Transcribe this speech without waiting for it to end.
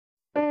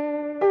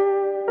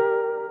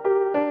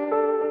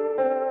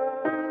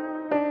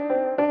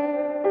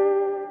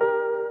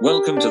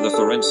Welcome to the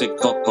Forensic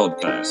Cop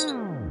Podcast.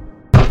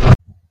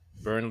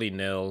 Burnley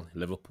 0,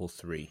 Liverpool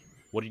 3.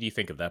 What did you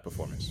think of that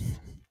performance?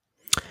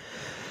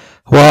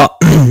 Well,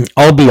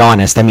 I'll be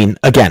honest. I mean,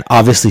 again,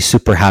 obviously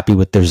super happy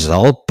with the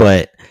result,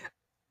 but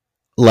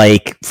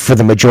like for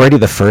the majority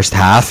of the first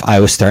half,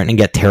 I was starting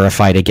to get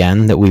terrified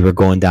again that we were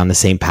going down the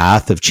same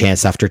path of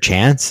chance after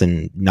chance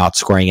and not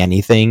scoring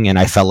anything. And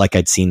I felt like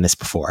I'd seen this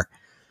before.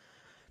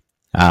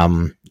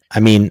 I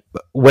mean,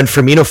 when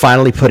Firmino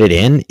finally put it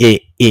in,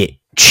 it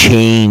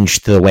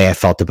changed the way I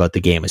felt about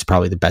the game is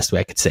probably the best way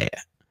I could say it.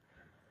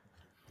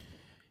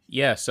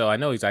 Yeah, so I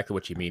know exactly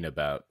what you mean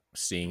about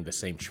seeing the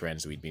same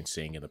trends we've been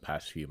seeing in the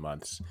past few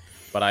months.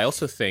 But I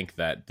also think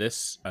that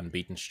this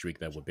unbeaten streak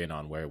that we've been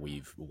on, where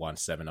we've won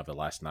 7 of the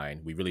last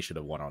 9, we really should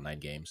have won all 9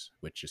 games,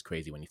 which is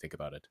crazy when you think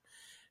about it.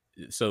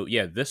 So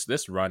yeah,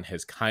 this run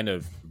has kind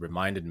of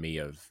reminded me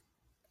of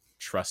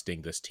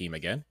trusting this team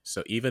again.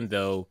 So even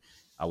though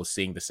I was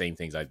seeing the same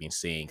things I've been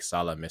seeing,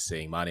 Salah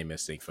missing, Mane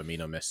missing,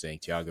 Firmino missing,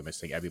 Thiago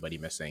missing, everybody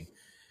missing,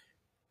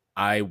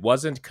 I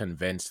wasn't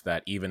convinced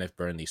that even if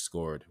Burnley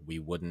scored, we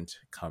wouldn't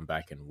come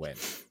back and win.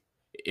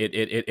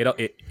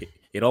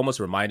 It almost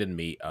reminded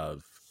me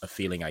of a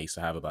feeling I used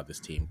to have about this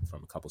team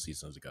from a couple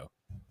seasons ago.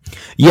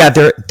 Yeah,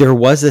 there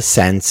was a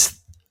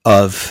sense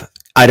of,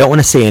 I don't want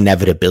to say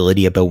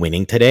inevitability about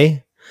winning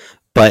today,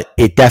 but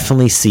it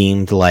definitely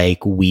seemed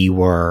like we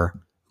were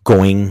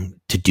going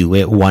to do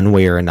it one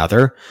way or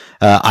another.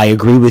 I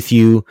agree with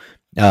you.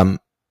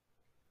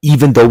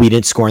 Even though we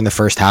didn't score in the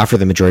first half or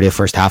the majority of the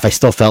first half, I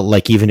still felt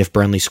like even if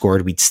Burnley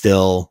scored, we'd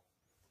still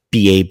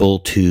be able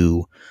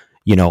to,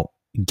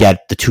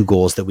 get the 2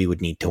 goals that we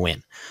would need to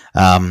win.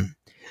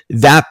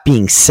 That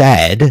being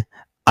said,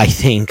 I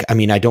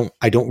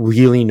don't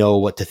really know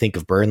what to think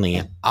of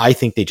Burnley. I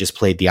think they just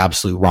played the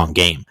absolute wrong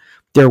game.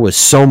 There was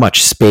so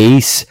much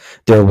space.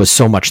 There was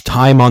so much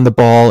time on the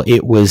ball.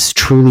 It was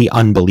truly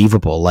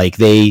unbelievable. Like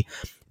they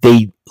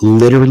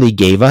literally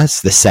gave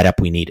us the setup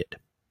we needed.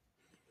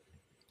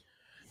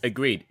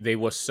 Agreed. They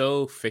were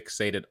so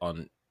fixated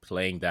on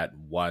playing that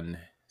one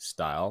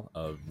style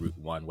of Route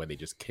 1 where they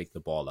just kick the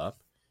ball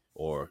up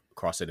or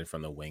cross it in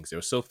from the wings. They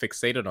were so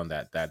fixated on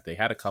that they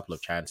had a couple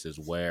of chances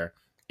where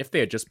if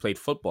they had just played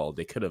football,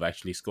 they could have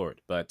actually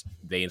scored. But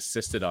they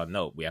insisted on,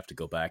 no, we have to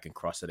go back and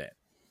cross it in.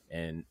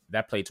 And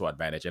that played to our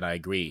advantage. And I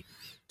agree,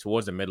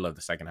 towards the middle of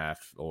the second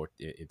half, or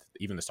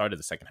even the start of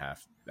the second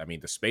half, I mean,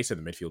 the space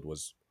in the midfield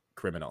was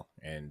criminal.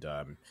 And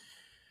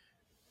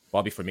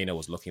Bobby Firmino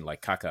was looking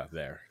like Kaka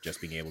there, just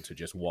being able to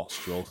just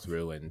stroll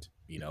through and,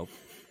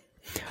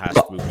 pass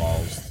through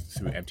balls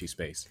through empty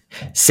space.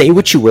 Say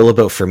what you will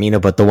about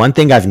Firmino, but the one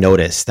thing I've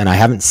noticed, and I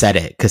haven't said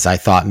it because I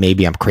thought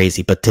maybe I'm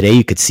crazy, but today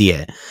you could see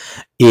it,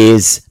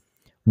 is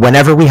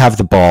whenever we have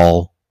the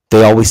ball,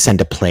 they always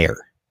send a player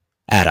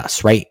at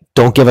us, right?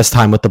 Don't give us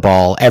time with the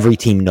ball. Every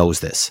team knows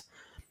this.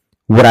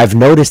 What I've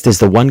noticed is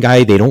the one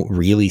guy they don't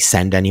really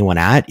send anyone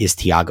at is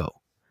Thiago.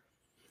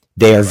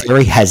 They are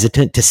very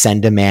hesitant to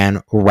send a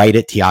man right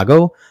at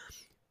Thiago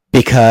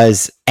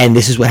because, and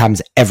this is what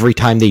happens every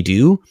time they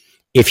do,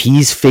 if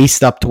he's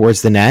faced up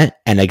towards the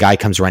net and a guy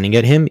comes running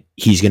at him,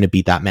 he's going to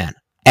beat that man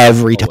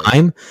every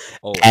time.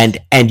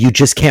 And you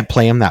just can't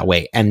play him that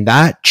way. And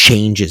that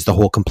changes the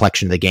whole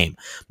complexion of the game.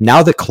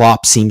 Now that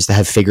Klopp seems to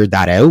have figured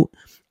that out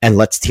and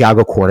lets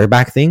Thiago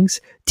quarterback things,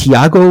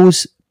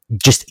 Thiago's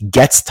just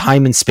gets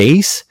time and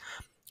space,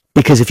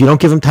 because if you don't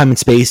give him time and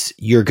space,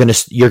 you're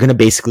gonna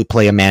basically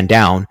play a man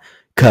down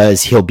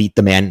because he'll beat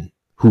the man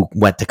who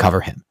went to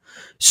cover him.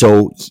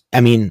 So, I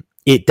mean,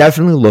 it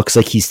definitely looks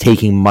like he's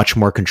taking much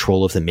more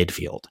control of the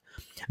midfield.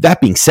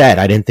 That being said,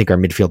 I didn't think our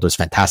midfield was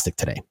fantastic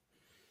today.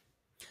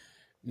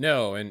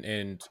 No,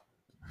 and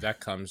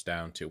that comes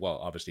down to, well,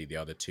 obviously the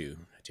other two.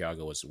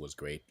 Thiago was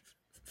great.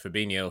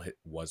 Fabinho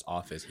was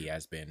off as he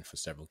has been for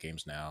several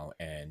games now,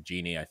 and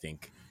Gini, I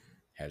think,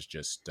 has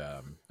just,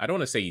 I don't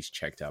want to say he's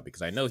checked out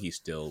because I know he's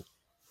still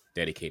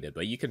dedicated,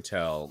 but you can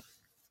tell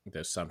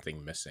there's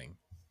something missing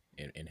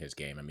in his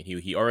game. I mean,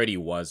 he already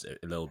was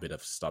a little bit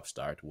of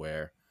stop-start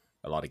where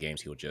a lot of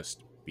games he'll just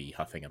be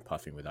huffing and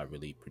puffing without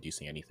really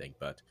producing anything,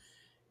 but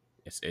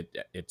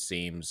it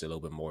seems a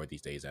little bit more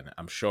these days, and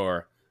I'm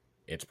sure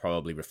it's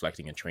probably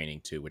reflecting in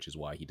training too, which is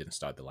why he didn't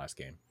start the last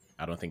game.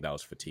 I don't think that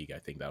was fatigue. I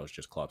think that was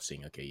just Klopp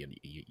seeing, okay,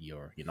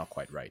 you're not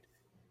quite right.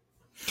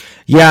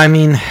 Yeah, I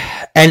mean,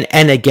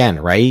 and again,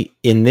 right,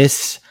 in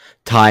this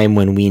time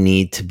when we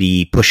need to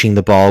be pushing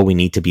the ball, we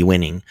need to be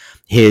winning,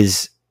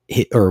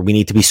 or we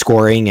need to be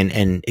scoring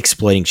and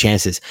exploiting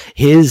chances.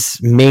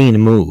 His main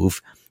move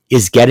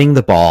is getting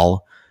the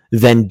ball,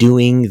 then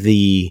doing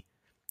the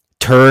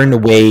turn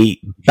away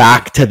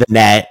back to the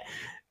net,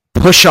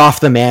 push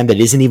off the man that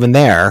isn't even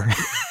there,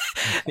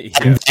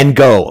 and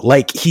go.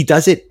 Like, he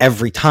does it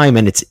every time,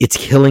 and it's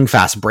killing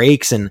fast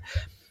breaks. And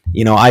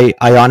I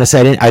honestly,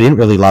 I didn't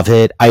really love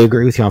it. I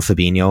agree with you on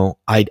Fabinho.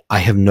 I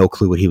have no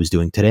clue what he was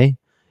doing today.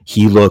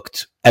 He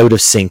looked out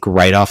of sync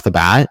right off the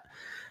bat,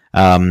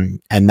 and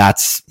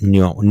that's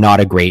not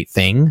a great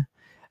thing.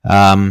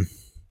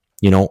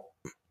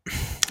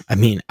 I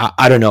mean,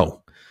 I don't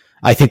know.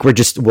 I think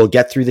we'll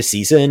get through the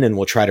season and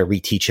we'll try to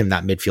reteach him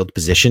that midfield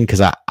position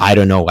because I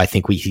don't know. I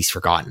think he's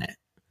forgotten it.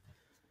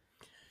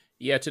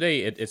 Yeah,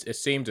 today it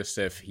seemed as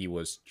if he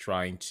was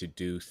trying to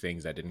do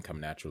things that didn't come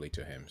naturally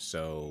to him.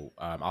 So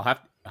I'll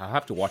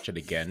have to watch it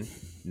again,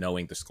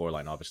 knowing the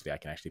scoreline. Obviously, I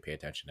can actually pay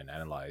attention and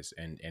analyze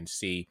and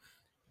see.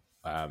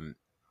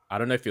 I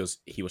don't know if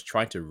he was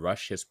trying to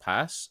rush his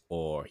pass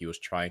or he was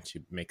trying to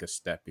make a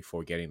step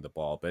before getting the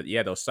ball. But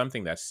yeah, there was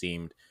something that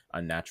seemed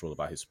unnatural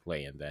about his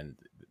play, and then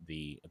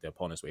the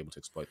opponents were able to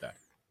exploit that.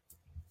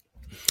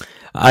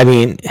 I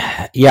mean,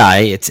 yeah,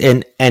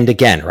 and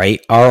again, right?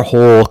 Our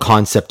whole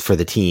concept for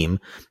the team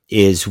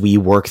is we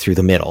work through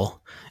the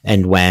middle,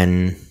 and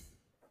when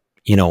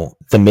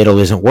the middle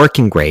isn't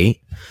working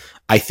great,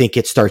 I think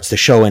it starts to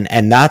show.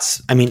 And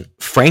that's, I mean,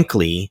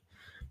 frankly,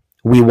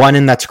 we won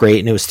and that's great,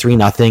 and it was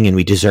 3-0, and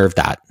we deserved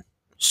that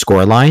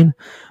scoreline.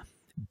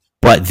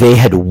 But they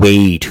had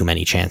way too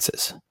many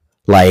chances,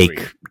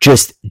 like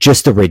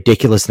just a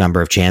ridiculous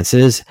number of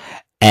chances,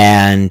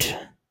 and.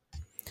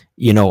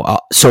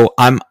 So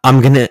I'm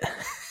gonna.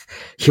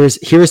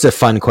 Here's a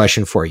fun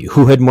question for you.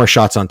 Who had more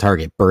shots on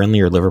target, Burnley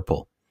or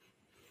Liverpool?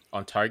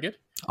 On target?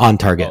 On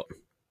target. Well,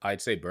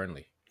 I'd say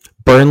Burnley.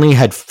 Burnley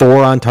had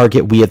 4 on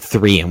target. We had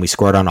 3, and we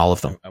scored on all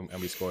of them.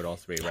 And we scored all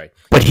 3, right?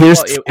 But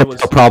here's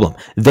the problem: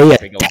 they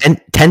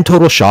had 10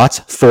 total shots,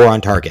 4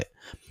 on target.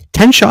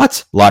 10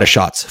 shots, a lot of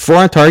shots. 4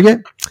 on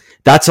target,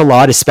 that's a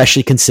lot,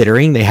 especially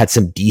considering they had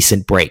some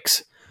decent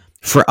breaks.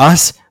 For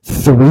us,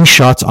 3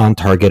 shots on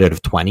target out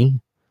of 20.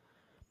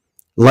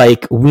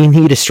 Like, we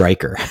need a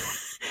striker.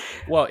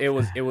 Well, it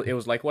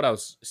was like what I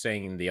was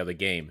saying in the other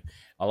game.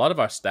 A lot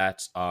of our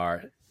stats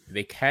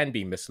they can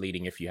be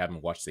misleading if you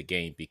haven't watched the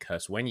game,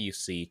 because when you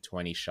see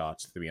 20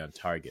 shots, 3 on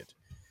target,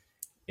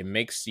 it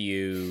makes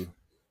you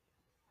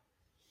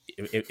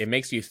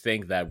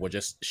think that we're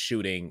just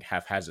shooting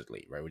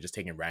haphazardly, right? We're just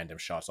taking random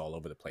shots all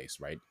over the place,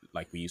 right?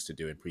 Like we used to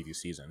do in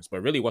previous seasons.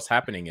 But really what's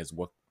happening is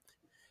we're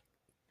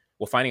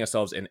finding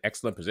ourselves in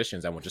excellent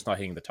positions and we're just not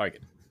hitting the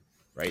target.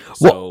 Right.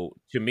 Well, so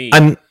to me,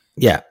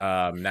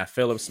 Nat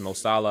Phillips, Mo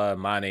Salah,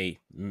 Mane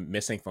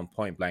missing from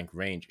point blank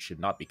range should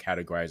not be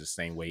categorized the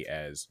same way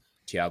as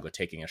Thiago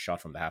taking a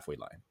shot from the halfway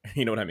line.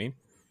 You know what I mean?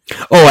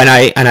 Oh,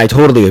 and I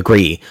totally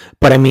agree.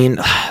 But I mean,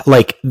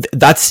 like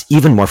that's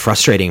even more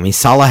frustrating. I mean,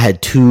 Salah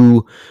had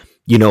 2,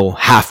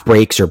 half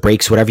breaks or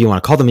breaks, whatever you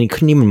want to call them, and he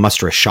couldn't even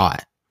muster a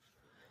shot.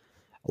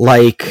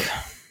 Like,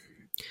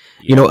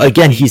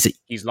 again, he's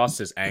lost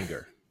his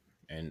anger,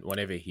 and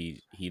whenever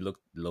he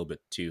looked a little bit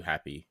too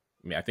happy.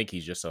 I mean, I think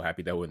he's just so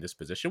happy that we're in this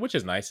position, which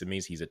is nice. It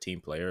means he's a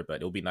team player, but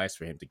it'll be nice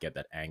for him to get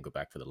that anger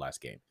back for the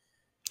last game.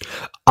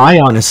 I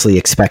honestly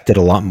expected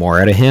a lot more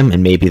out of him,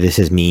 and maybe this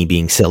is me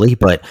being silly,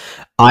 but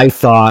I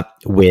thought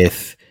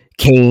with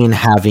Kane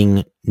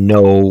having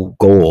no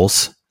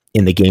goals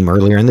in the game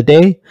earlier in the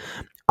day,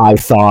 I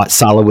thought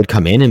Salah would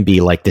come in and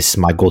be like, this is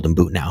my golden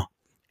boot now.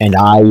 And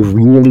I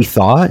really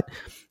thought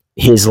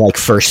his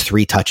first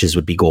 3 touches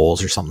would be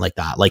goals or something like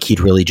that. Like he'd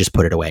really just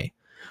put it away.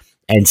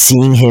 And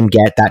seeing him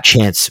get that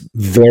chance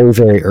very,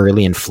 very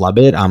early and flub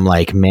it, I'm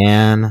like,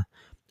 man,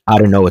 I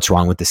don't know what's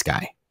wrong with this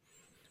guy.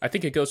 I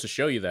think it goes to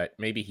show you that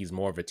maybe he's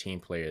more of a team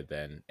player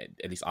than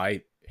at least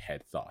I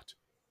had thought.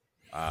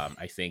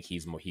 I think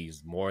he's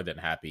more than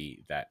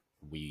happy that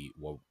we're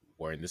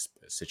in this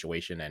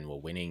situation and we're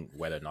winning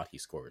whether or not he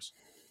scores.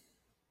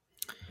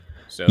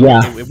 So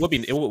yeah, it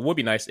would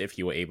be nice if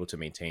he were able to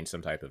maintain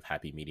some type of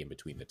happy medium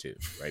between the two,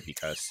 right?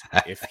 Because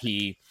if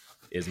he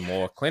is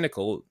more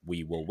clinical,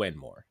 we will win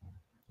more.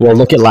 Well,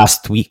 look at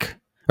last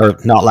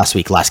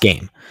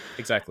game.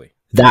 Exactly.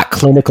 That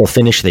clinical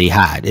finish that he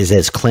had is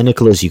as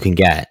clinical as you can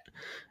get.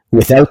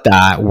 Without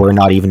that, we're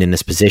not even in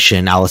this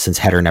position. Alisson's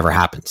header never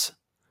happens.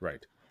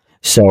 Right.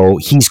 So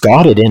he's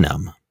got it in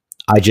him.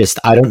 I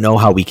don't know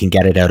how we can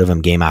get it out of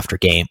him game after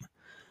game.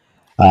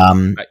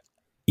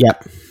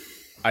 Yep.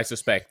 I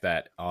suspect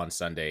that on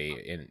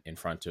Sunday in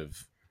front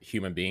of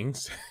human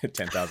beings,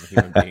 10,000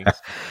 human beings,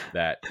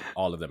 that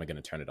all of them are going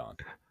to turn it on.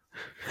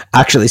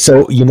 Actually,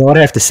 so you know what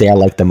I have to say I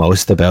like the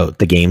most about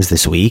the games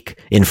this week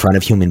in front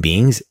of human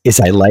beings is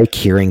I like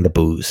hearing the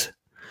boos.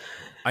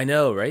 I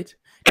know, right?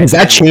 Because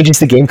that changes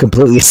the game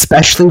completely,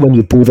 especially when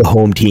you boo the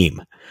home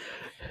team.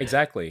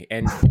 Exactly.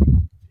 And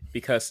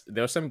because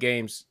there are some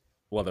games,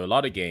 well, there are a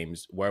lot of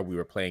games where we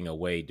were playing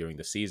away during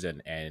the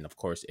season, and of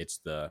course it's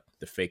the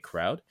fake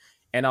crowd.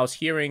 And I was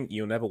hearing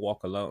 "You'll Never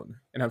Walk Alone,"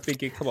 and I'm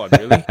thinking, "Come on,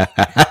 really?"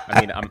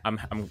 I mean,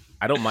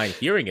 I don't mind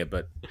hearing it,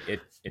 but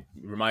it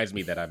reminds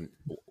me that I'm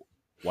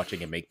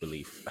watching a make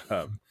believe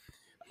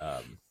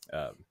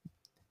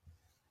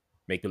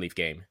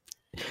game.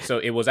 So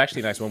it was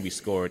actually nice when we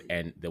scored,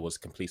 and there was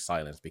complete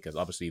silence because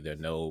obviously there are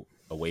no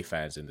away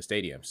fans in the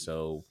stadium.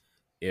 So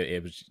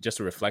it was just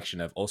a reflection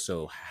of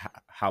also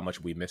how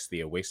much we miss the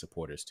away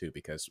supporters too.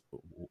 Because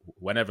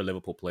whenever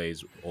Liverpool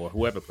plays or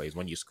whoever plays,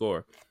 when you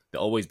score,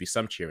 there'll always be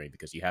some cheering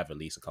because you have at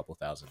least a couple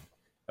thousand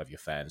of your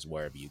fans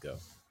wherever you go.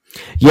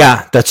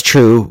 Yeah, that's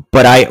true.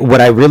 But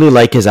what I really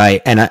like is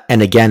and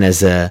again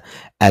as a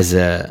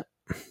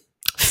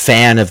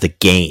fan of the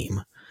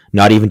game,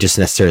 not even just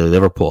necessarily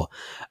Liverpool.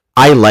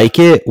 I like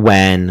it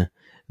when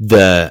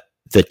the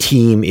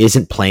team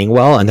isn't playing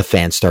well and the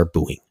fans start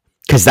booing,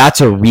 because that's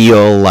a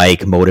real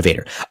like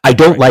motivator. I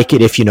don't like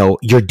it if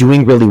you're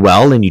doing really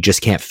well and you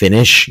just can't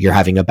finish, you're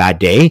having a bad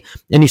day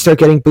and you start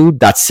getting booed.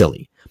 That's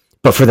silly.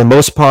 But for the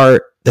most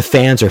part, the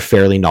fans are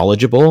fairly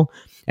knowledgeable,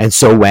 and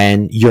so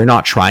when you're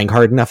not trying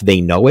hard enough,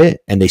 they know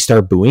it and they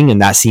start booing,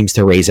 and that seems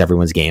to raise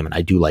everyone's game, and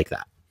I do like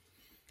that.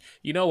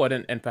 You know what?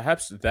 And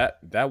perhaps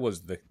that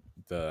was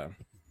the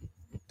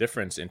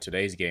difference in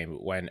today's game,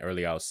 when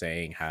earlier I was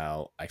saying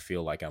how I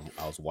feel like I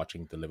was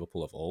watching the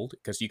Liverpool of old,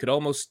 because you could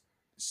almost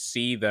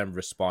see them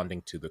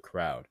responding to the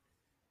crowd,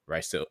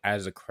 right? So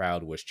as the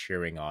crowd was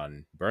cheering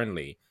on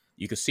Burnley,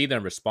 you could see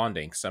them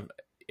responding. Some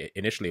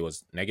initially it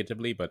was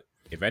negatively, but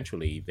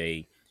eventually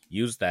they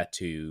used that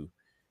to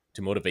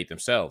motivate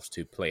themselves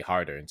to play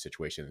harder in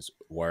situations.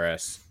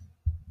 Whereas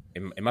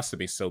it must have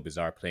been so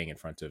bizarre playing in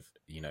front of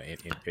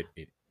in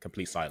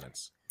complete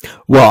silence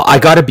Well, I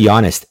got to be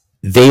honest,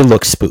 they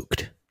look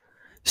spooked.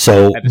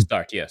 So at the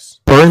start. Yes,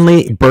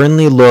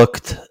 Burnley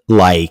looked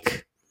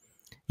like,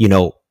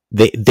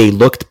 they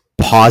looked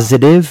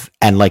positive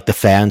and like the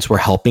fans were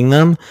helping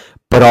them,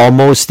 but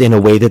almost in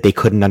a way that they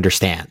couldn't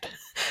understand.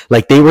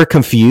 Like they were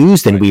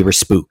confused and we were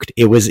spooked.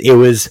 It was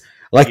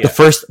like the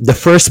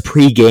first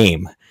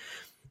pre-game,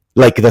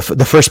 like the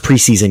first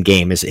preseason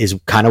game is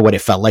kind of what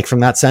it felt like from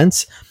that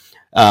sense.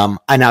 And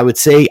I would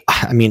say,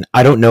 I mean,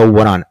 I don't know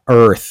what on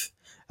earth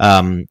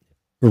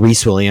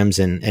Reece Williams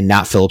and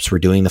Nat Phillips were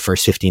doing the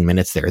first 15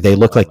 minutes there. They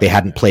looked like they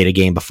hadn't played a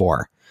game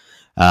before.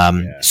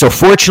 So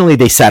fortunately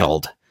they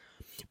settled,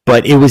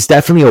 but it was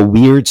definitely a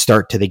weird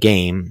start to the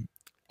game.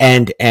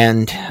 And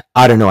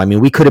I don't know. I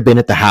mean, we could have been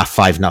at the half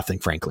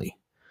 5-0, frankly.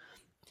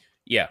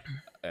 Yeah,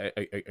 I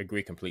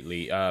agree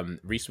completely.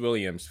 Reece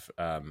Williams,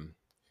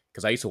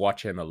 because I used to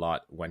watch him a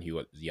lot when he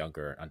was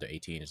younger, under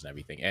 18s and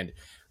everything. And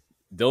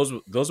those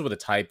were the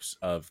types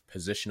of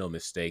positional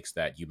mistakes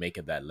that you make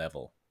at that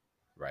level,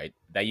 right?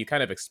 That you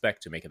kind of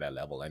expect to make at that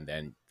level, and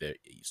then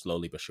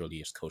slowly but surely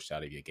is coached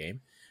out of your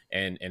game.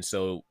 And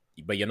so,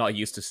 but you're not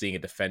used to seeing a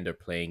defender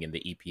playing in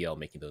the EPL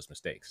making those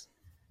mistakes,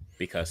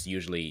 because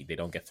usually they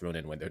don't get thrown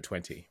in when they're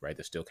 20, right?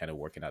 They're still kind of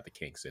working out the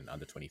kinks in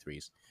under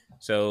 23s.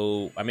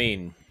 So, I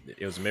mean,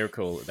 it was a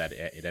miracle that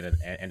it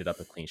ended up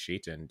a clean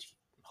sheet, and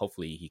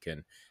hopefully he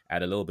can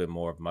add a little bit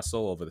more of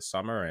muscle over the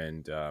summer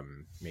and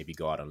maybe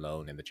go out on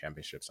loan in the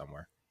championship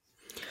somewhere.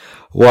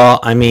 Well,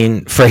 I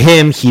mean, for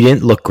him, he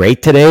didn't look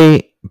great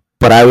today,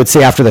 but I would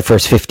say after the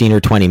first 15 or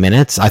 20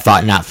 minutes, I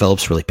thought Nat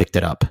Phillips really picked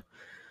it up.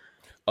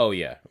 Oh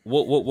yeah,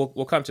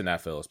 we'll come to Nat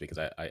Phillips, because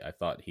I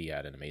thought he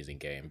had an amazing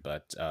game.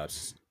 But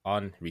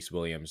on Reece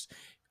Williams,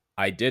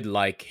 I did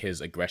like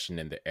his aggression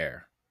in the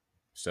air.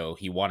 So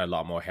he won a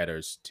lot more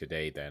headers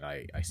today than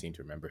I seem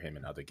to remember him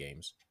in other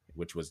games,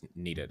 which was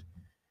needed.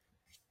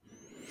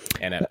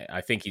 And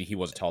I think he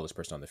was the tallest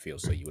person on the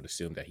field, so you would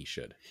assume that he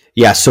should.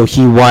 Yeah, so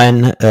he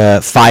won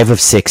 5 of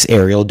 6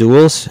 aerial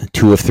duels,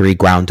 2 of 3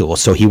 ground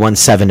duels. So he won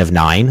 7 of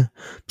 9.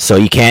 So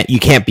you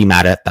can't be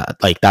mad at that.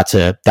 Like that's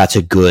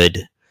a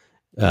good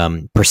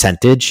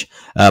percentage.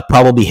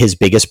 Probably his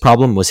biggest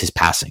problem was his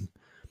passing.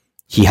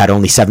 He had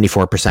only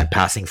 74%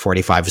 passing,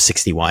 45 of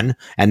 61,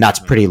 and that's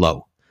pretty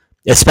low,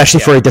 especially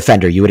for a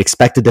defender. You would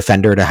expect a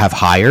defender to have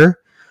higher,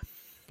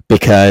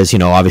 because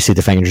obviously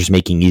defenders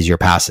making easier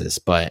passes.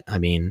 But I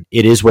mean,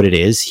 it is what it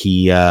is.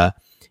 He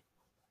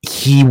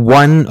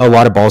won a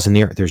lot of balls in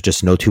the air. There's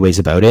just no two ways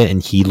about it,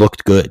 and he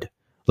looked good.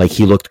 Like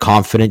he looked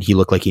confident. He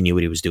looked like he knew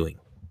what he was doing.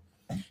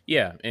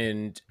 Yeah,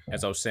 and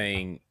as I was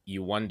saying,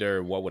 you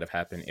wonder what would have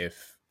happened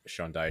if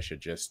Sean Dyche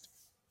should just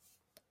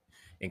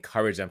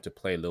encourage them to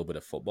play a little bit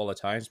of football at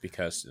times,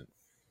 because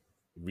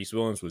Reece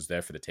Williams was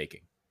there for the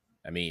taking.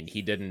 I mean,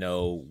 he didn't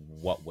know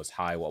what was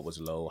high, what was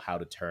low, how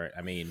to turn.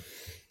 I mean,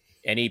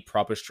 any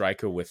proper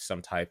striker with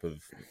some type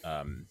of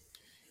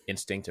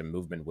instinct and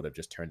movement would have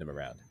just turned him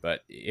around.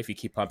 But if you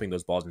keep pumping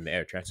those balls in the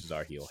air, chances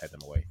are he'll head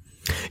them away.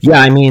 Yeah,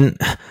 I mean,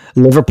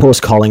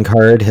 Liverpool's calling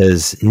card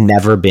has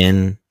never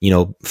been,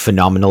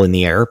 phenomenal in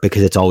the air,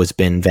 because it's always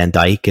been Van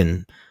Dijk,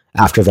 and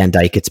after Van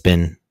Dijk, it's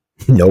been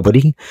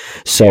nobody.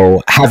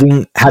 So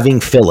having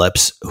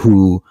Phillips,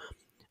 who,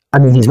 I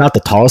mean, he's not the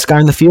tallest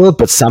guy in the field,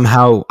 but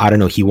somehow, I don't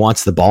know, he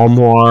wants the ball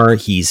more.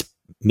 He's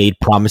made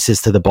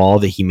promises to the ball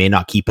that he may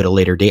not keep at a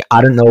later date.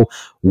 I don't know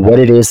what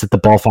it is that the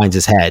ball finds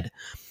his head.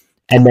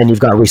 And then you've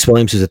got Reece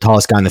Williams, who's the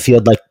tallest guy in the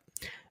field. Like,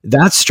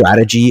 that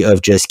strategy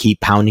of just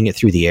keep pounding it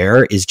through the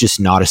air is just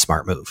not a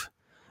smart move.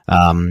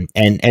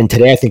 And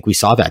today I think we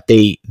saw that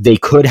they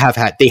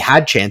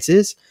had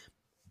chances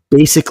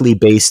basically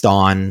based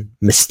on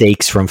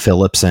mistakes from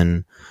Phillips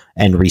and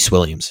Reece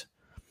Williams.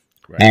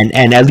 Right.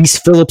 And at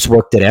least Phillips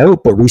worked it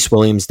out, but Reece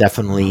Williams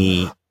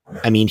definitely,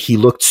 I mean, he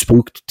looked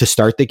spooked to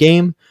start the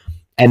game,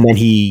 and then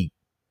he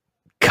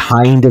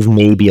kind of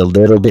maybe a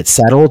little bit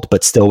settled,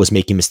 but still was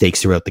making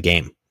mistakes throughout the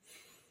game.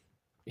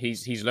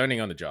 He's learning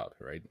on the job,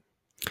 right?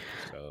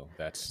 So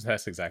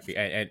that's exactly.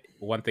 And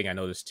one thing I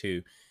noticed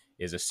too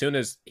is as soon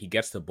as he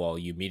gets the ball,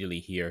 you immediately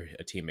hear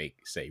a teammate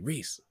say,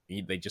 "Reece."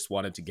 They just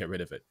wanted to get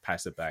rid of it,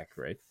 pass it back,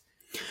 right?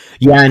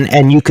 Yeah,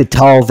 and you could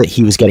tell that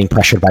he was getting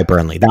pressured by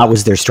Burnley. That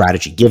was their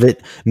strategy.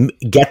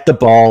 Get the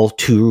ball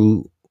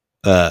to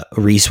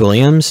Reece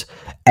Williams,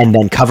 and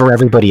then cover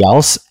everybody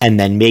else, and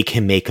then make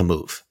him make a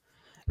move.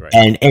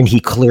 Right. And he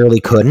clearly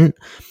couldn't.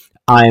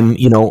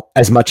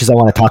 As much as I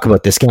want to talk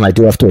about this game, I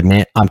do have to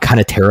admit I'm kind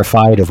of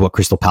terrified of what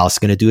Crystal Palace is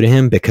going to do to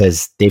him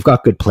because they've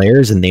got good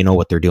players and they know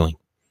what they're doing.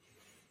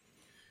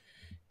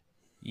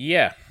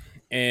 Yeah,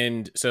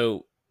 and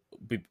so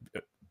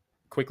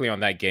quickly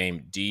on that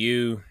game,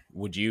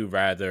 would you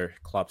rather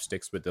Klopp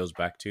sticks with those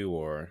back two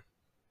or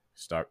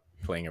start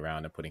playing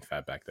around and putting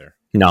Fab back there?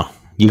 No,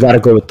 you got to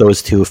go with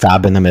those two,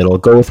 Fab in the middle.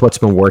 Go with what's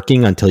been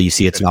working until you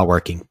see it's not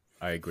working.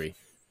 I agree.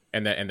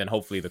 And then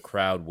hopefully the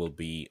crowd will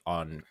be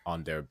on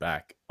their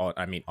back.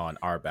 On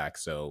our back.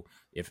 So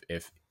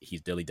if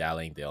he's dilly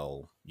dallying,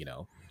 they'll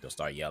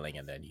start yelling,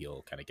 and then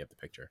he'll kind of get the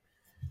picture.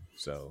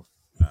 So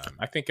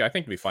I think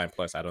it'll be fine.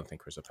 Plus, I don't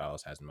think Crystal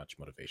Palace has much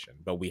motivation,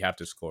 but we have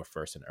to score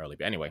first and early.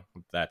 But anyway,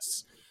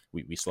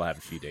 we still have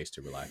a few days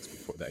to relax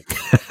before that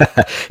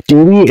game.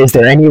 Do we? Is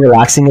there any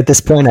relaxing at this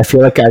point? I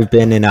feel like I've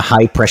been in a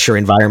high pressure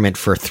environment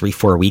for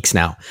 3-4 weeks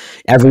now.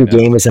 Every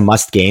game is a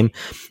must game,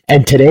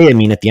 and today, I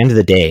mean, at the end of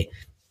the day,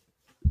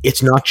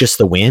 it's not just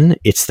the win;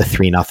 it's the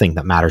 3-0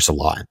 that matters a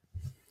lot.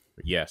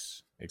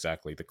 Yes,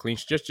 exactly. The clean,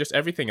 just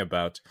everything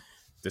about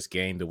this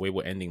game, the way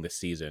we're ending the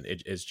season,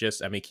 it's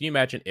just. I mean, can you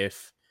imagine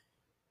if?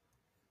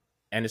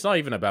 And it's not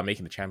even about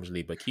making the Champions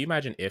League, but can you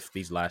imagine if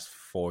these last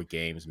 4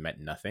 games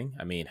meant nothing?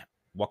 I mean,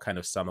 what kind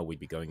of summer we'd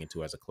be going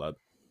into as a club?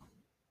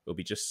 It would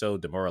be just so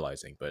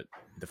demoralizing. But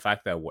the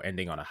fact that we're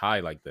ending on a high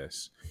like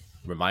this,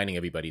 reminding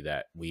everybody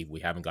that we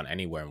haven't gone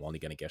anywhere and we're only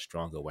going to get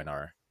stronger when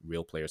our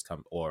real players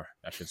come, or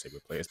I shouldn't say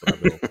real players, but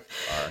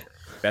our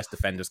best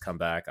defenders come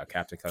back, our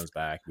captain comes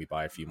back, we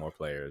buy a few more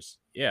players.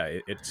 Yeah,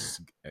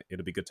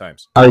 it'll be good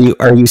times. Are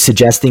you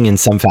suggesting in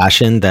some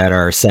fashion that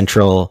our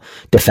central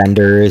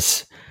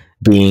defenders,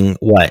 being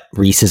what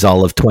Reece is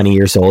all of 20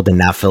 years old and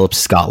Nat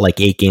Phillips got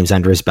like 8 games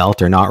under his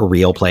belt, are not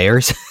real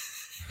players?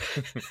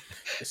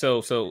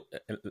 So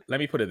let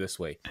me put it this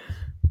way.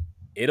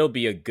 It'll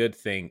be a good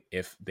thing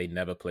if they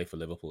never play for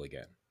Liverpool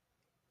again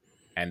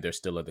and they're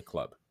still at the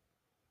club.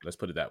 Let's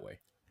put it that way.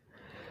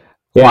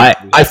 Well,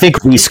 I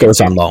think Reece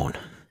goes on loan.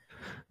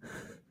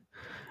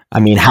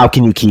 I mean, how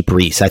can you keep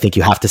Reece? I think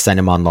you have to send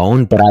him on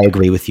loan, but I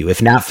agree with you.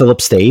 If Nat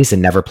Phillips stays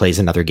and never plays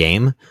another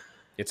game,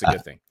 it's a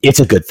good thing. It's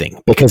a good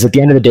thing because at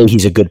the end of the day,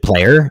 he's a good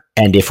player.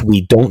 And if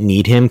we don't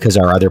need him because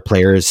our other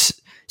players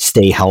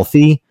stay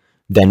healthy,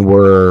 then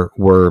we're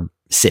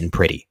sitting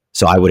pretty.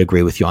 So I would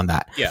agree with you on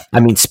that. Yeah. I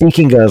mean,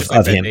 speaking of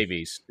him,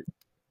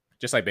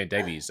 just like Ben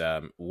Davies,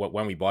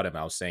 when we bought him,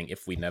 I was saying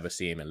if we never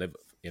see him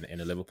in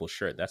a Liverpool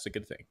shirt, that's a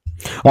good thing.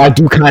 Well, I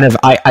do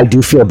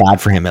feel bad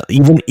for him.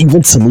 Even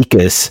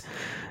Tsimikas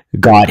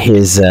got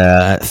his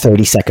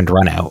 30-second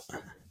run out.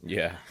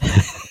 Yeah.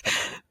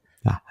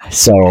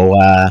 So,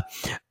 I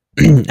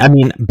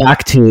mean,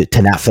 back to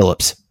Nat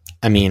Phillips.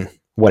 I mean,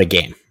 what a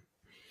game.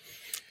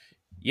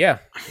 Yeah,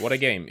 what a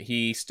game.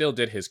 He still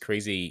did his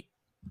crazy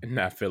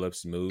Nat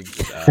Phillips moves,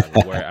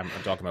 where I'm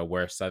talking about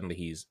where suddenly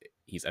he's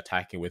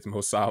attacking with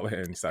Mo Salah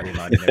and Sadio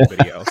Mane and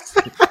everybody else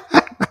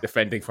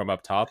defending from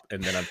up top.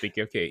 And then I'm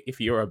thinking, okay, if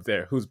you're up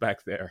there, who's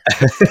back there?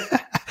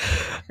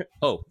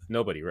 Oh,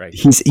 nobody, right?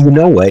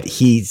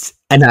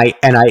 And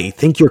I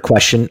think your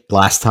question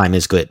last time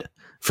is good.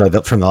 From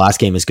the last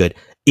game is good.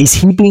 Is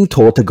he being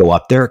told to go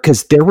up there?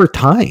 Because there were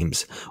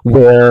times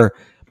where,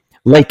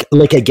 like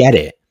I get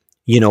it,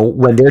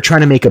 when they're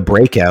trying to make a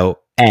breakout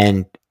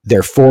and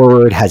their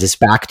forward has his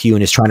back to you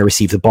and is trying to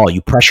receive the ball,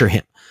 you pressure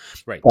him.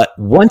 Right. But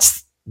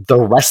once the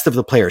rest of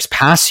the players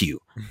pass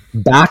you,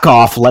 back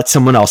off, let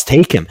someone else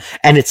take him.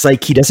 And it's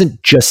like he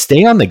doesn't just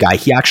stay on the guy;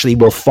 he actually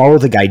will follow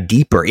the guy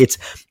deeper. It's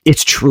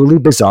truly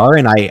bizarre,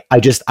 and I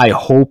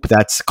hope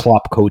that's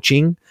Klopp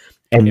coaching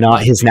and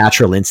not his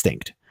natural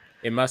instinct.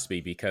 It must be,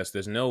 because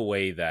there's no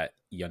way that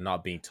you're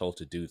not being told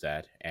to do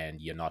that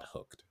and you're not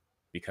hooked,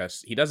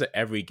 because he does it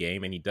every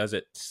game and he does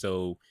it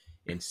so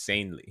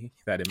insanely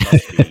that it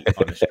must be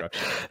on the structure.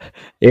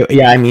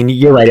 Yeah, I mean,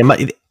 you're right.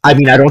 I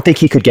don't think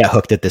he could get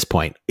hooked at this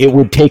point. It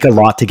would take a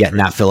lot to get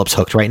Nat Phillips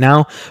hooked right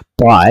now,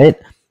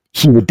 but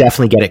he would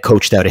definitely get it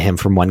coached out of him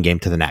from one game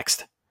to the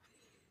next.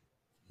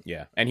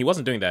 Yeah, and he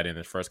wasn't doing that in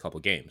the first couple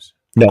of games.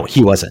 No,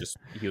 he wasn't.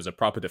 He was a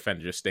proper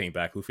defender, just staying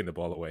back, hoofing the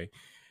ball away.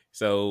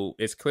 So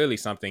it's clearly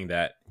something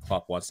that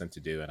Klopp wants them to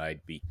do, and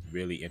I'd be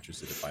really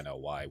interested to find out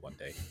why one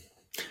day.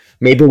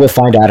 Maybe we'll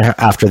find out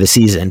after the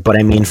season, but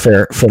I mean,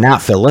 for Nat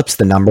Phillips,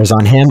 the numbers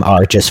on him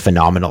are just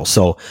phenomenal.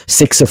 So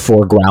 6 of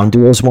 4 ground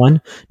duels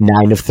won,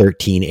 9 of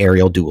 13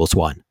 aerial duels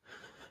won.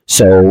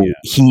 So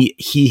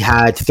he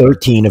had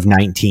 13 of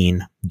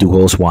 19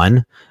 duels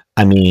won.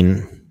 I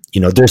mean,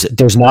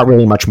 there's not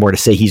really much more to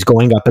say. He's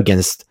going up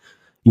against,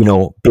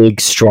 big,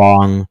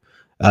 strong,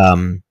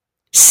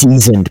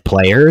 seasoned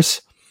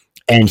players,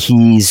 and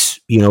he's,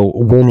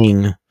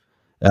 winning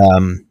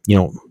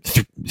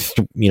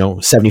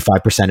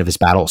 75% of his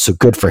battles. So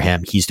good for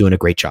him. He's doing a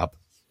great job.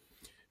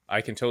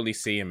 I can totally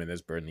see him in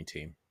this Burnley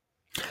team.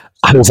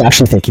 I was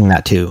actually thinking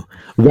that too.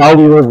 While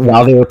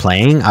they were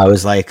playing, I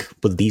was like,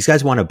 "Would these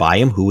guys want to buy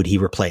him? Who would he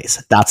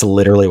replace?" That's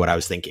literally what I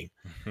was thinking.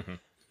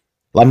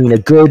 I mean, a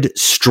good,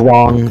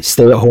 strong,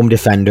 stay-at-home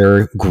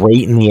defender,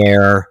 great in the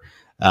air.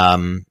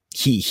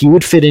 He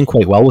would fit in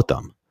quite well with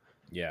them.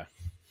 Yeah.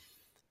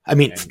 I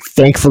mean,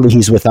 thankfully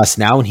he's with us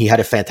now, and he had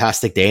a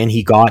fantastic day, and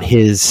he got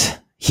his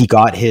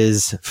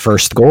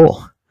first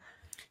goal.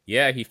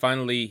 Yeah, he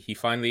finally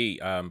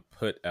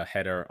put a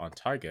header on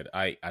target.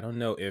 I don't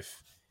know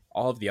if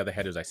all of the other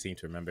headers I seem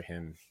to remember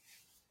him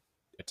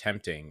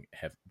attempting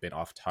have been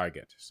off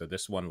target. So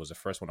this one was the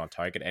first one on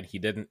target, and he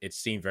didn't. It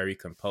seemed very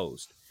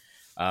composed.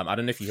 I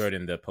don't know if you heard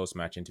in the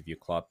post-match interview,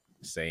 Klopp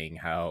saying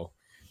how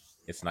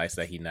it's nice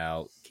that he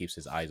now keeps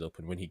his eyes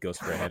open when he goes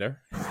for a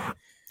header.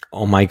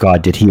 Oh my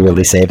God, did he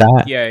really say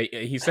that? Yeah,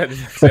 he said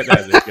that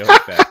as a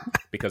joke, that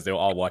because they were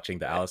all watching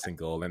the Alisson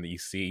goal, and you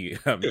see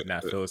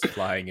Nat Phillips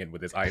flying in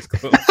with his eyes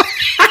closed.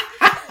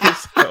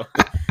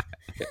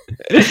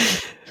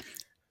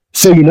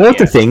 So you know what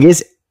the thing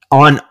is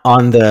on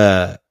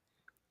the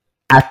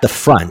at the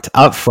front,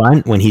 up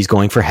front, when he's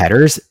going for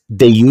headers,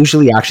 they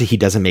usually he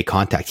doesn't make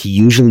contact. He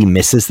usually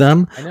misses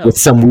them with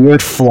some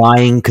weird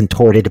flying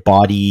contorted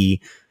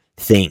body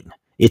thing.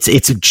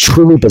 It's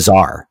truly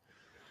bizarre.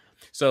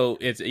 So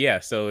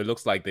so it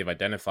looks like they've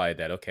identified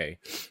that, okay,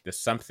 there's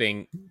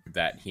something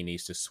that he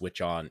needs to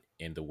switch on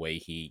in the way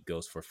he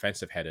goes for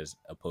offensive headers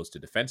opposed to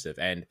defensive.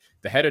 And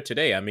the header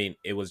today, I mean,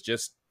 it was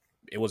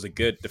a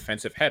good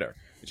defensive header,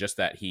 just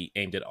that he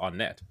aimed it on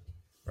net,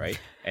 right?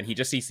 And he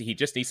just needs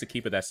to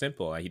keep it that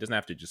simple. He doesn't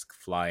have to just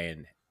fly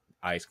in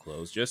eyes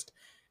closed, just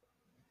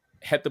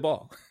head the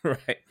ball,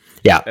 right?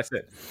 Yeah, that's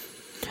it.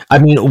 I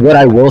mean, what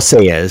I will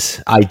say is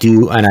I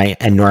do,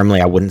 and normally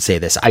I wouldn't say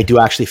this, I do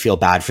actually feel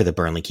bad for the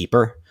Burnley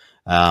keeper,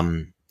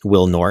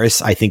 Will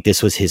Norris. I think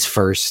this was his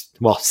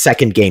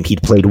second game.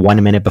 He'd played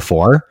 1 minute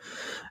before.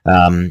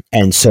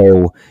 And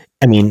so,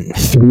 I mean,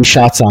 3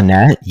 shots on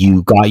net,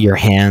 you got your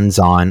hands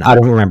on, I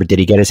don't remember, did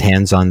he get his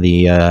hands on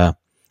the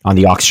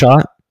Ox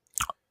shot?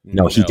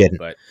 No, he didn't,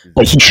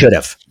 but he should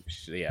have.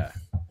 Yeah.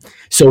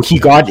 So he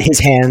got his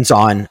hands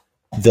on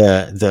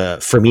the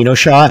Firmino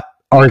shot.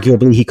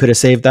 Arguably, he could have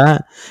saved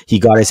that. He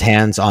got his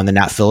hands on the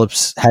Nat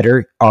Phillips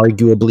header.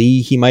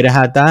 Arguably, he might have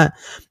had that.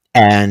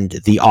 And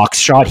the Ox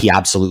shot, he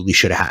absolutely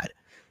should have had.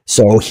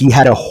 So he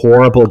had a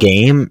horrible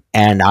game,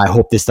 and I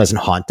hope this doesn't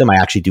haunt him. I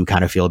actually do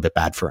kind of feel a bit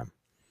bad for him.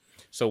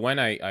 So when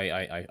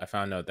I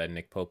found out that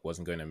Nick Pope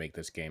wasn't going to make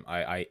this game,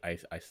 I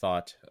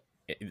thought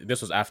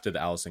this was after the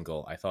Alisson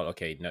goal. I thought,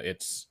 okay, no,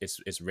 it's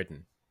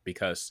written,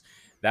 because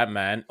that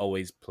man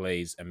always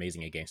plays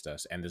amazing against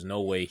us, and there's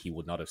no way he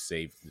would not have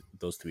saved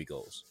those 3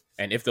 goals.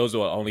 And if those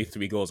were only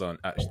 3 goals on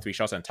 3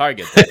 shots on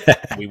target,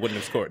 we wouldn't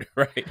have scored,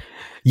 right?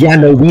 Yeah,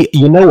 no,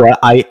 you know what?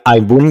 I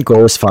wouldn't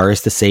go as far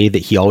as to say that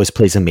he always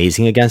plays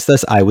amazing against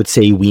us. I would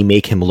say we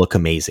make him look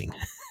amazing.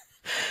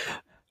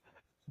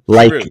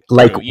 True.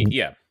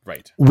 Yeah,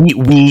 right.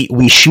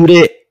 We shoot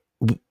it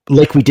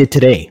like we did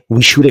today.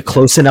 We shoot it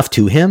close enough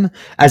to him,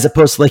 as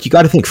opposed to, like, you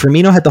got to think,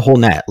 Firmino had the whole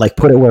net. Like,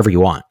 put it wherever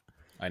you want.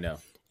 I know.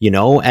 You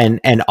know,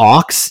 and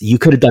Ox, you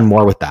could have done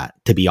more with that,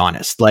 to be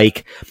honest.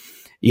 Like,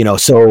 you know,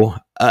 so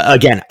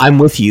again, I'm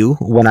with you.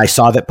 When I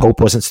saw that Pope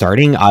wasn't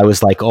starting, I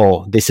was like,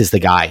 oh, this is the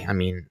guy. I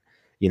mean,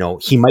 you know,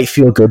 he might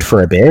feel good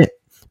for a bit,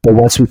 but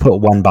once we put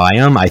one by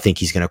him, I think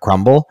he's going to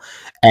crumble.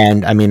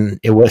 And I mean,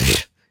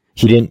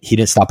 he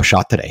didn't stop a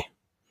shot today.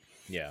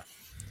 Yeah.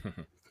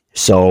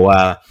 So,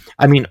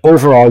 I mean,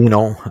 overall, you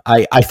know,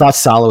 I thought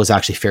Salah was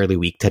actually fairly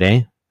weak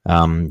today.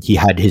 He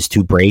had his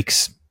 2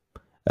 breaks,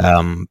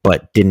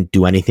 but didn't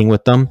do anything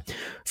with them.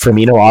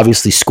 Firmino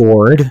obviously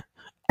scored,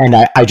 and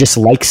I just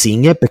like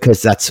seeing it,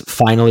 because that's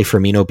finally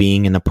Firmino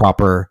being in the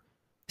proper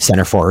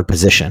center forward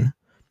position.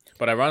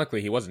 But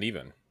ironically, he wasn't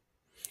even.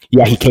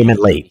 Yeah, he came in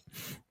late.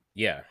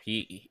 Yeah,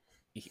 he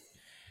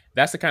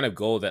that's the kind of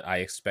goal that I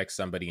expect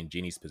somebody in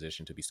Gini's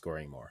position to be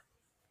scoring more,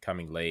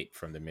 coming late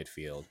from the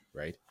midfield,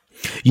 right?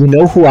 You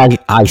know who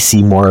I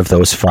see more of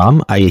those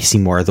from? I see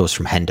more of those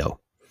from Hendo.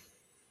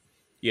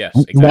 Yes,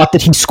 exactly. Not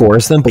that he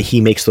scores them, but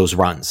he makes those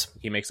runs.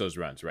 He makes those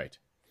runs, right?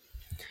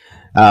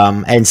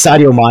 And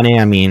Sadio Mane,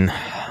 I mean,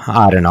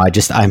 I don't know.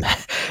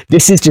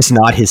 This is just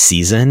not his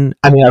season.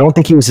 I mean, I don't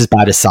think he was as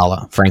bad as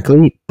Salah,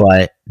 frankly,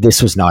 but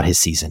this was not his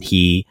season.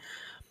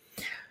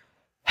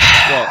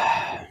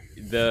 Well,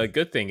 the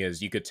good thing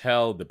is you could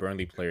tell the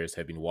Burnley players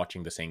have been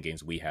watching the same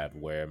games we have,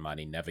 where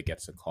Mane never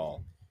gets a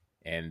call,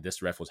 and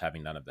this ref was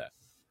having none of that.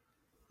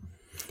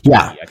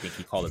 Yeah. I think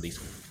he called at least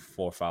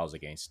 4 fouls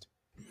against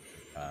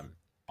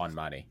on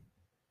Mane.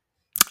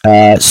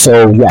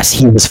 So yes,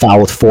 he was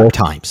fouled 4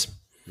 times.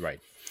 Right.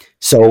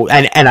 So,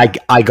 and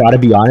I gotta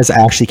be honest,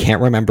 I actually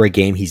can't remember a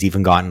game he's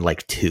even gotten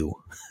like 2.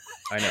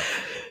 I know.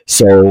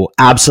 So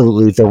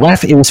absolutely, the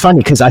ref, it was funny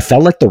because I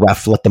felt like the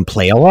ref let them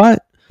play a lot,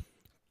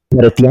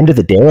 but at the end of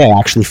the day, I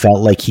actually felt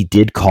like he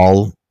did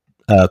call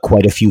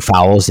quite a few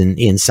fouls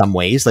in some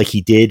ways. Like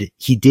he did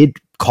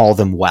call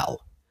them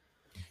well.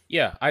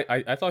 Yeah,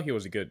 I thought he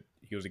was a good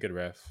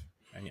ref.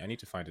 I need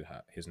to find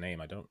his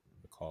name. I don't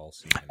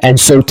calls. And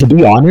so, to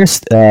be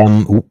honest,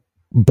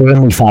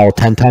 Burnley fouled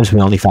 10 times.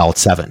 We only fouled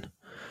 7.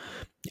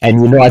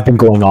 And I've been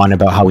going on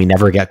about how we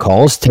never get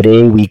calls.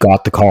 Today we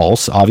got the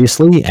calls,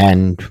 obviously,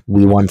 and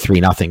we won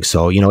 3-0.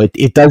 So,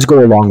 it does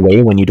go a long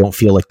way when you don't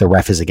feel like the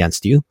ref is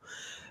against you.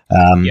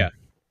 Yeah.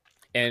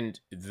 And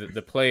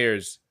the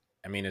players,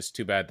 I mean, it's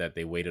too bad that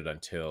they waited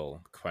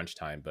until crunch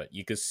time, but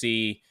you could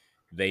see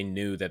they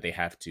knew that they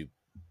have to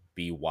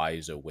be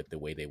wiser with the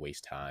way they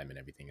waste time and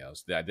everything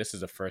else. This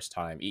is the first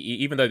time,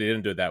 even though they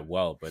didn't do it that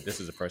well, but this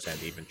is the first time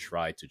they even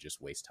tried to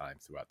just waste time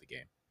throughout the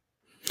game.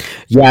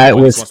 Yeah, it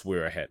was. Once we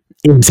were ahead,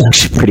 it was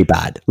actually pretty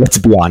bad. Let's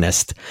be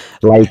honest.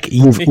 Like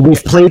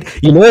we've played.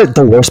 What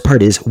the worst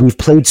part is? We've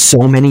played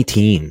so many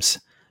teams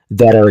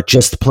that are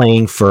just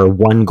playing for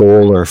one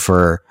goal or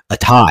for a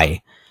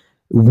tie.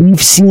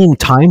 We've seen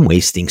time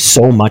wasting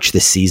so much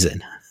this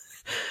season.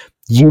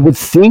 You would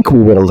think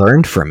we would have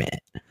learned from it.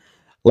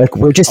 Like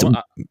we're just.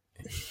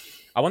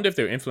 I wonder if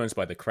they're influenced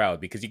by the crowd,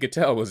 because you could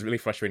tell it was really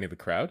frustrating the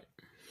crowd,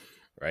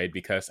 right?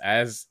 Because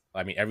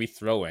every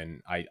throw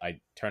in, I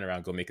turn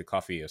around, go make a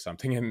coffee or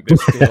something, and they're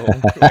still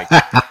like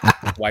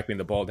wiping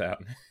the ball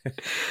down.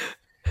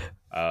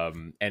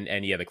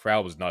 And yeah, the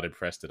crowd was not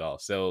impressed at all.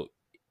 So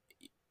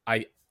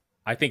I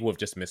think we've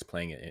just missed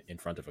playing it in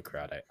front of a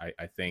crowd.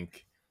 I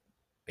think,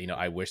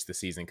 I wish the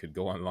season could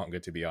go on longer,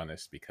 to be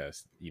honest,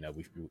 because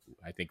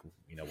I think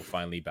we're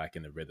finally back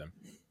in the rhythm.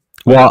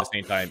 But at the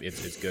same time,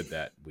 it's good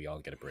that we all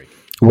get a break.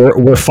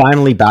 We're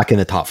finally back in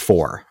the top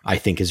 4, I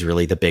think, is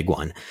really the big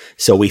one.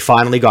 So we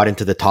finally got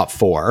into the top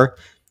 4,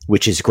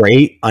 which is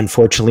great.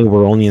 Unfortunately,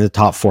 we're only in the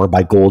top 4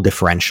 by goal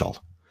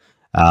differential.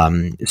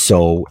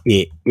 So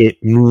it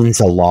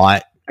means a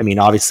lot. I mean,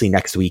 obviously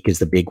next week is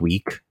the big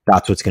week.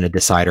 That's what's going to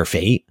decide our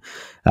fate.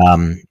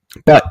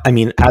 But I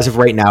mean, as of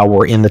right now,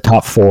 we're in the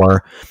top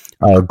 4.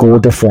 Our goal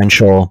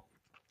differential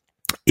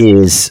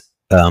is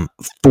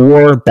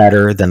 4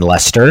 better than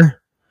Leicester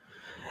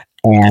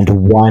and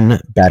 1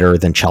 better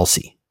than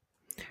Chelsea.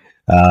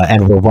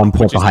 And we're 1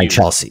 point behind huge.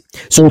 Chelsea.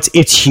 So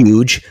it's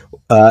huge.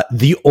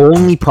 The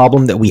only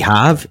problem that we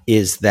have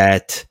is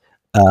that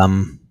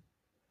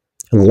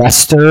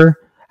Leicester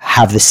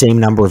have the same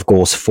number of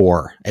goals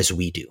for as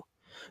we do.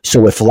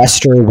 So if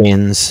Leicester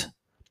wins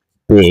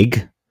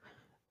big,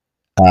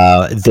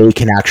 they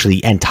can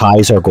actually, and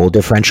ties our goal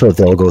differential,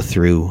 they'll go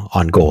through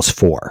on goals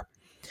for.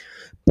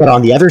 But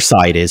on the other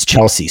side is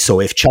Chelsea. So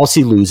if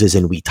Chelsea loses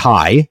and we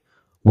tie,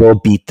 we'll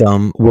beat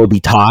them. We'll be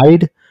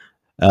tied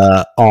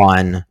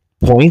on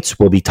points.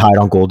 We'll be tied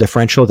on goal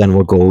differential. Then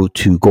we'll go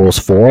to goals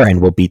for,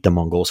 and we'll beat them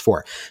on goals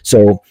for.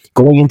 So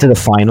going into the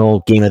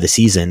final game of the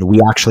season, we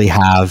actually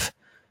have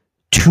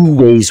 2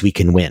 ways we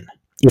can win.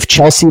 If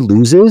Chelsea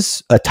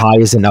loses, a tie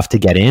is enough to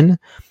get in.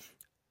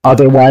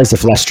 Otherwise,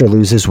 if Leicester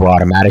loses, we're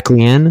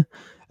automatically in.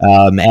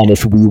 And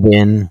if we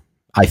win,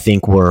 I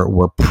think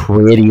we're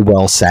pretty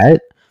well set,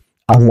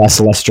 unless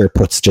Leicester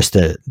puts just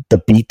the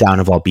beatdown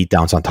of all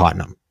beatdowns on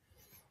Tottenham.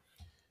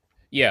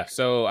 Yeah,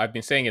 so I've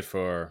been saying it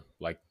for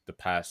like the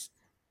past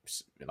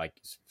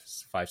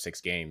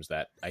 5-6 games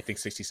that I think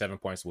 67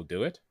 points will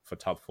do it for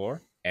top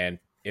 4. And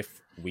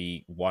if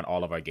we won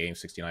all of our games,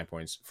 69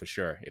 points for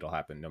sure, it'll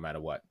happen no matter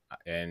what.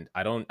 And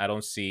I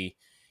don't see,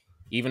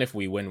 even if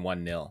we win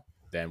 1-0,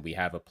 then we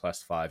have a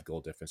 +5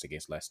 goal difference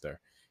against Leicester.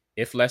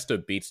 If Leicester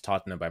beats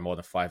Tottenham by more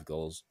than 5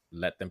 goals,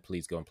 let them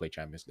please go and play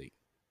Champions League.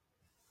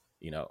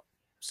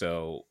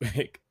 So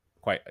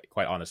quite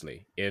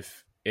honestly,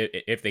 if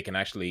they can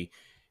actually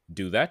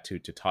do that to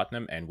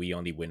Tottenham and we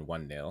only win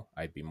 1-0,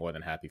 I'd be more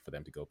than happy for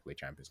them to go play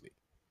Champions League.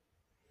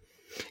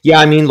 Yeah,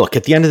 I mean, look,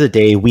 at the end of the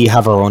day, we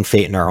have our own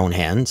fate in our own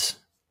hands.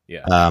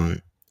 Yeah.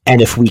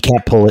 And if we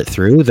can't pull it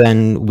through,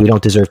 then we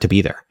don't deserve to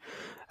be there.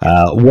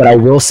 What I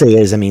will say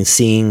is, I mean,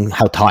 seeing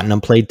how Tottenham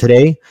played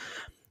today,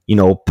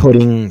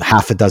 putting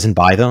half a dozen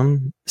by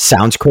them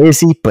sounds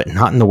crazy, but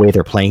not in the way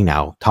they're playing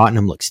now.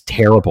 Tottenham looks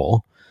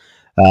terrible.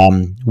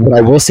 What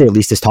I will say at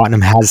least is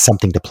Tottenham has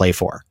something to play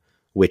for,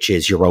 which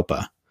is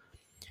Europa.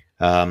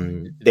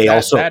 And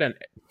also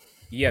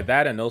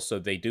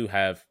they do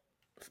have,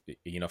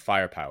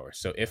 firepower.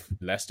 So if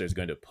Leicester is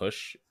going to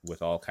push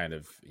with all kind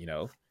of,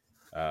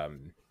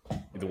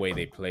 the way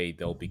they play,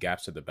 there'll be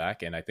gaps at the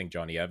back. And I think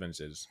Johnny Evans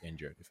is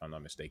injured, if I'm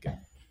not mistaken.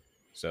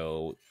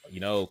 So,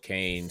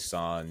 Kane,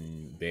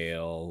 Son,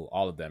 Bale,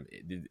 all of them,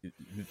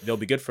 they'll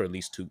be good for at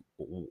least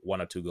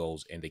 1 or 2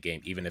 goals in the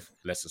game, even if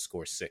Leicester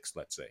scores 6,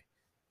 let's say.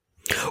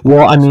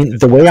 Well, I mean,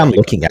 the way I'm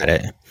looking at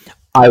it,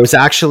 I was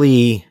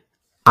actually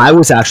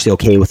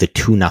okay with a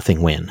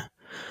 2-0 win.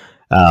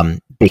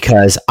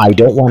 Because I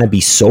don't want to be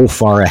so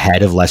far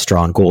ahead of Leicester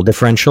on goal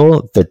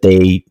differential that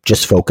they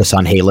just focus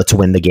on, hey, let's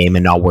win the game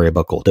and not worry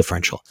about goal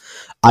differential.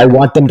 I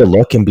want them to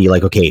look and be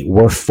like, okay,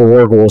 we're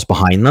 4 goals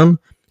behind them.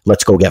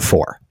 Let's go get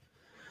 4.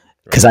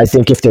 Because I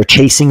think if they're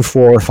chasing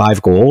 4 or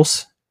 5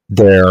 goals,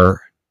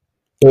 they're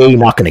A,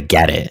 not going to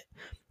get it,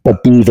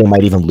 but B, they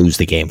might even lose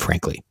the game,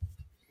 frankly.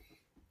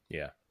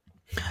 Yeah.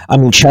 I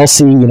mean,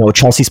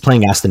 Chelsea's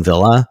playing Aston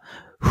Villa,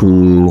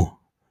 who...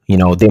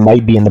 they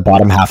might be in the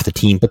bottom half of the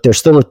team, but they're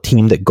still a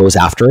team that goes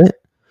after it.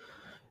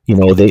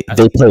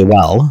 They play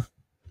well.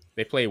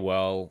 They play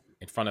well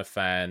in front of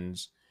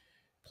fans.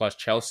 Plus,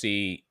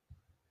 Chelsea,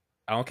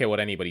 I don't care what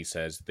anybody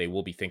says, they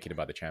will be thinking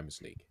about the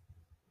Champions League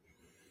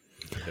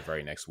the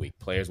very next week.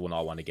 Players will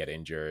not want to get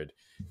injured,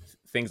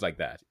 things like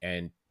that.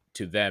 And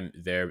to them,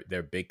 their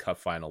big cup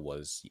final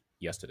was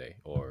yesterday,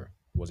 or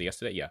was it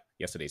yesterday? Yeah,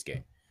 yesterday's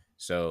game.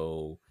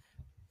 So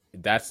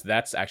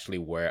that's actually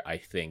where I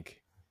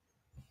think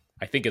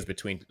it's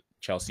between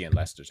Chelsea and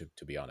Leicester,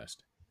 to be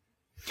honest.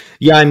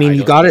 Yeah, I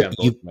mean,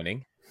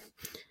 winning.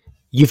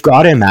 You've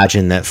got to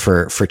imagine that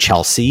for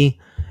Chelsea,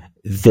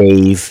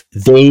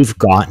 they've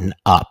gotten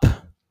up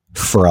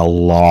for a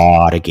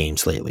lot of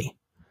games lately,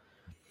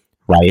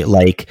 right?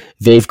 Like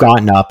they've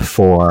gotten up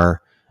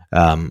for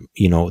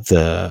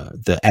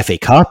the FA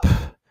Cup.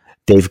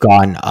 They've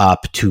gone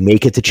up to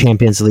make it to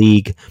Champions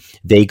League.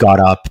 They got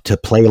up to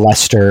play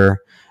Leicester.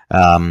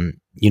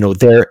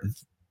 They're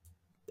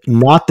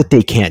not that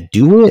they can't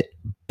do it,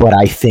 but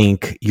I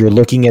think you're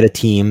looking at a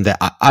team that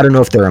I don't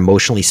know if they're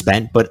emotionally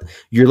spent, but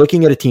you're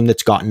looking at a team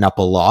that's gotten up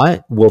a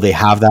lot. Will they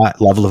have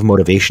that level of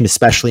motivation,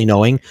 especially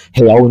knowing,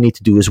 hey, all we need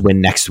to do is win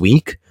next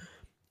week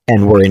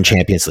and we're in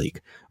Champions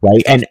League,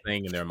 right? And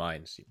playing in their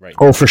minds, right?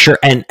 Oh, for sure.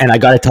 And I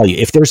got to tell you,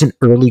 if there's an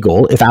early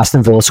goal, if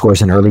Aston Villa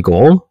scores an early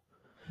goal,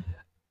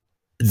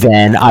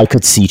 then I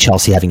could see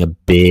Chelsea having a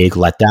big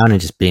letdown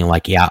and just being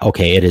like, yeah,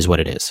 okay, it is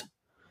what it is.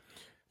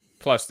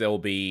 Plus, there will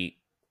be,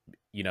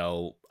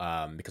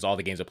 because all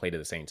the games are played at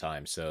the same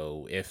time.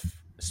 So if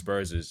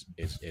Spurs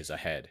is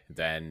ahead,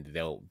 then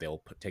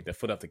they'll take their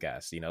foot off the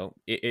gas. It'll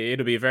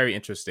be a very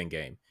interesting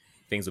game.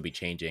 Things will be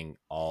changing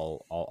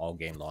all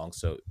game long.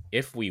 So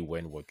if we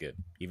win, we're good,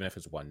 even if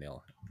it's 1-0.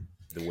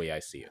 The way I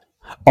see it.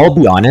 I'll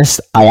be honest,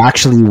 I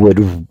actually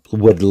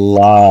would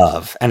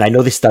love, and I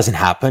know this doesn't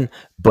happen,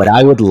 but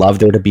I would love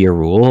there to be a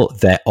rule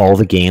that all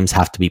the games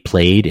have to be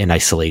played in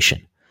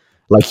isolation.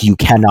 Like you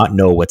cannot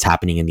know what's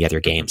happening in the other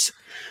games.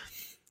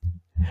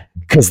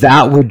 Because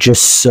that would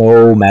just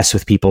so mess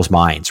with people's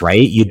minds,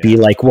 right? You'd be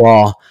like,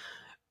 well,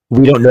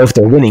 we don't know if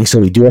they're winning, so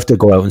we do have to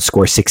go out and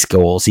score 6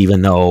 goals,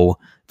 even though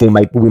we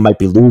might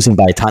be losing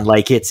by a ton.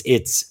 Like it's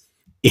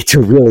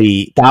a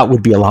really, that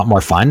would be a lot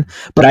more fun.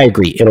 But I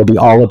agree, it'll be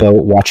all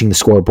about watching the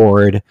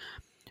scoreboard,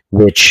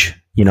 which,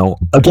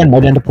 again,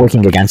 might end up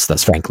working against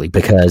us, frankly,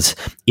 because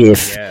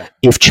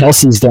if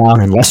Chelsea's down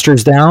and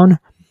Leicester's down,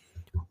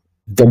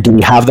 then do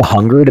we have the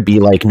hunger to be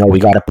like, no, we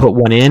got to put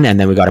one in and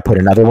then we got to put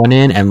another one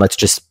in and let's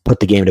just put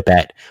the game to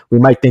bed. We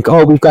might think,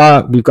 oh, we've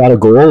got a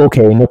goal.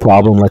 Okay, no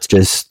problem. Let's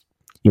just,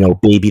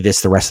 baby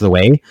this the rest of the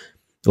way.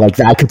 Like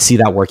I could see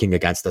that working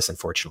against us,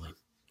 unfortunately.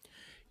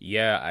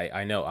 Yeah,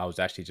 I know. I was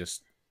actually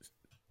just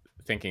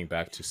thinking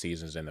back to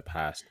seasons in the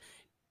past.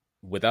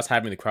 With us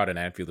having the crowd in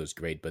Anfield was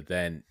great, but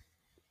then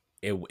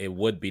it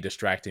would be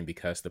distracting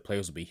because the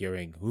players would be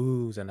hearing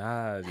whoos and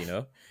ahs,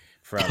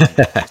 from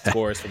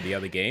scores from the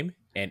other game,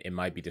 and it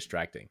might be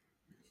distracting.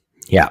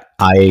 Yeah,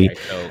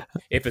 So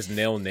if it's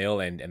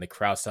 0-0 and the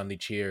crowd suddenly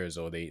cheers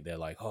or they're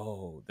like,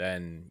 oh,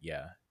 then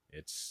yeah,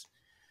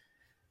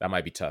 that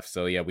might be tough.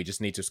 So yeah, we just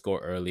need to score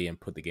early and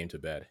put the game to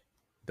bed.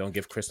 Don't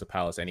give Crystal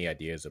Palace any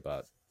ideas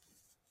about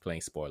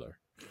playing spoiler.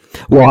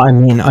 Well, I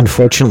mean,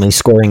 unfortunately,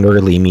 scoring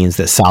early means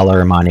that Salah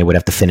or Mane would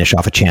have to finish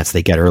off a chance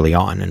they get early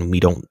on, and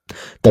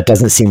that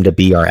doesn't seem to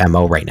be our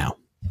MO right now.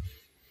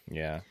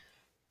 Yeah.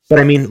 But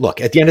I mean,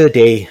 look, at the end of the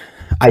day,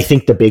 I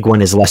think the big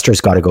one is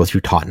Leicester's got to go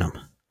through Tottenham.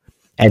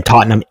 And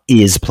Tottenham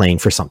is playing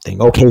for something.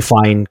 Okay,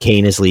 fine,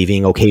 Kane is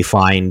leaving. Okay,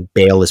 fine,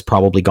 Bale is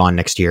probably gone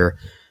next year.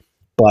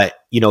 But,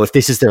 if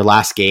this is their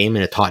last game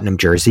in a Tottenham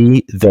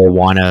jersey, they'll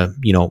want to,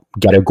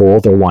 get a goal.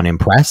 They'll want to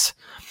impress.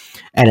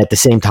 And at the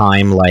same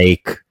time,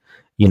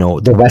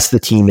 the rest of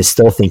the team is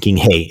still thinking,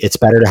 hey, it's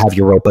better to have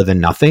Europa than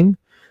nothing.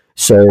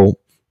 So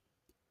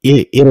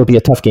it'll be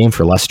a tough game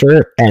for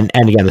Leicester. And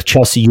again, with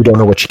Chelsea, you don't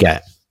know what you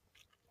get.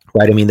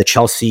 Right? I mean, the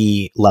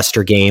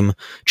Chelsea-Leicester game,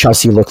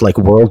 Chelsea looked like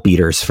world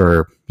beaters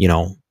for,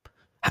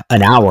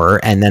 an hour,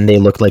 and then they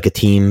looked like a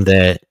team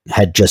that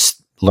had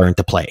just learned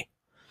to play.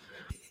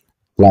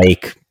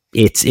 Like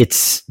they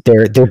just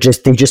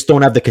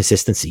don't have the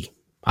consistency.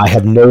 I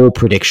have no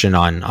prediction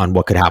on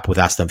what could happen with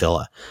Aston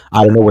Villa.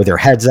 I don't know where their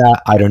head's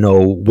at. I don't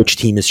know which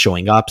team is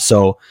showing up.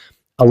 So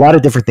a lot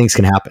of different things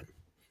can happen.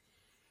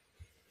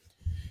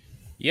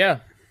 Yeah,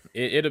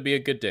 it'll be a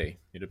good day.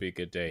 It'll be a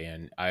good day.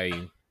 And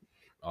I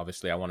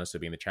want us to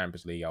be in the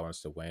Champions League. I want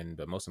us to win.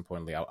 But most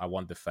importantly, I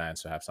want the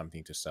fans to have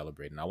something to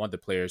celebrate. And I want the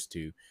players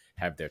to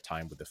have their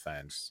time with the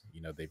fans.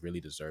 They really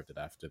deserved it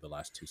after the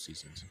last 2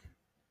 seasons.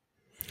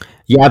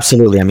 Yeah,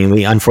 absolutely. I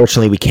mean,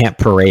 unfortunately we can't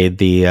parade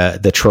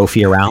the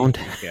trophy around.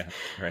 Yeah,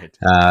 right.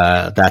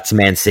 That's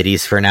Man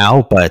City's for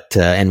now, but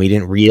and we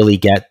didn't really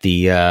get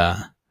the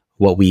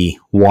what we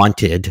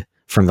wanted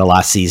from the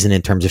last season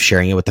in terms of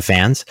sharing it with the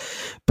fans.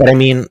 But I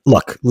mean,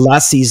 look,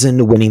 last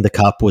season winning the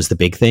cup was the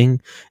big thing.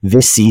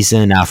 This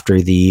season, after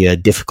the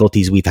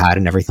difficulties we've had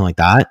and everything like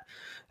that,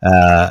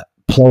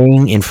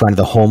 playing in front of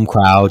the home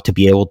crowd to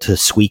be able to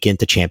squeak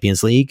into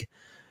Champions League.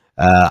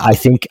 I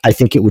think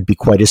it would be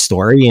quite a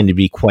story and it'd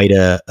be quite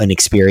an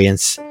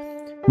experience,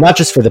 not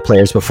just for the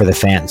players but for the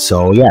fans.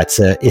 So yeah,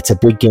 it's a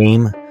big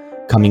game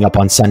coming up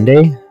on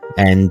Sunday,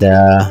 and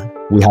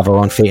we have our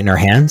own fate in our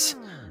hands.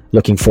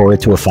 Looking forward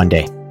to a fun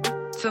day.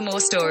 For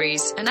more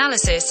stories,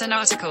 analysis, and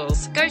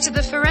articles, go to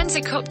the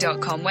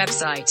forensiccop.com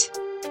website.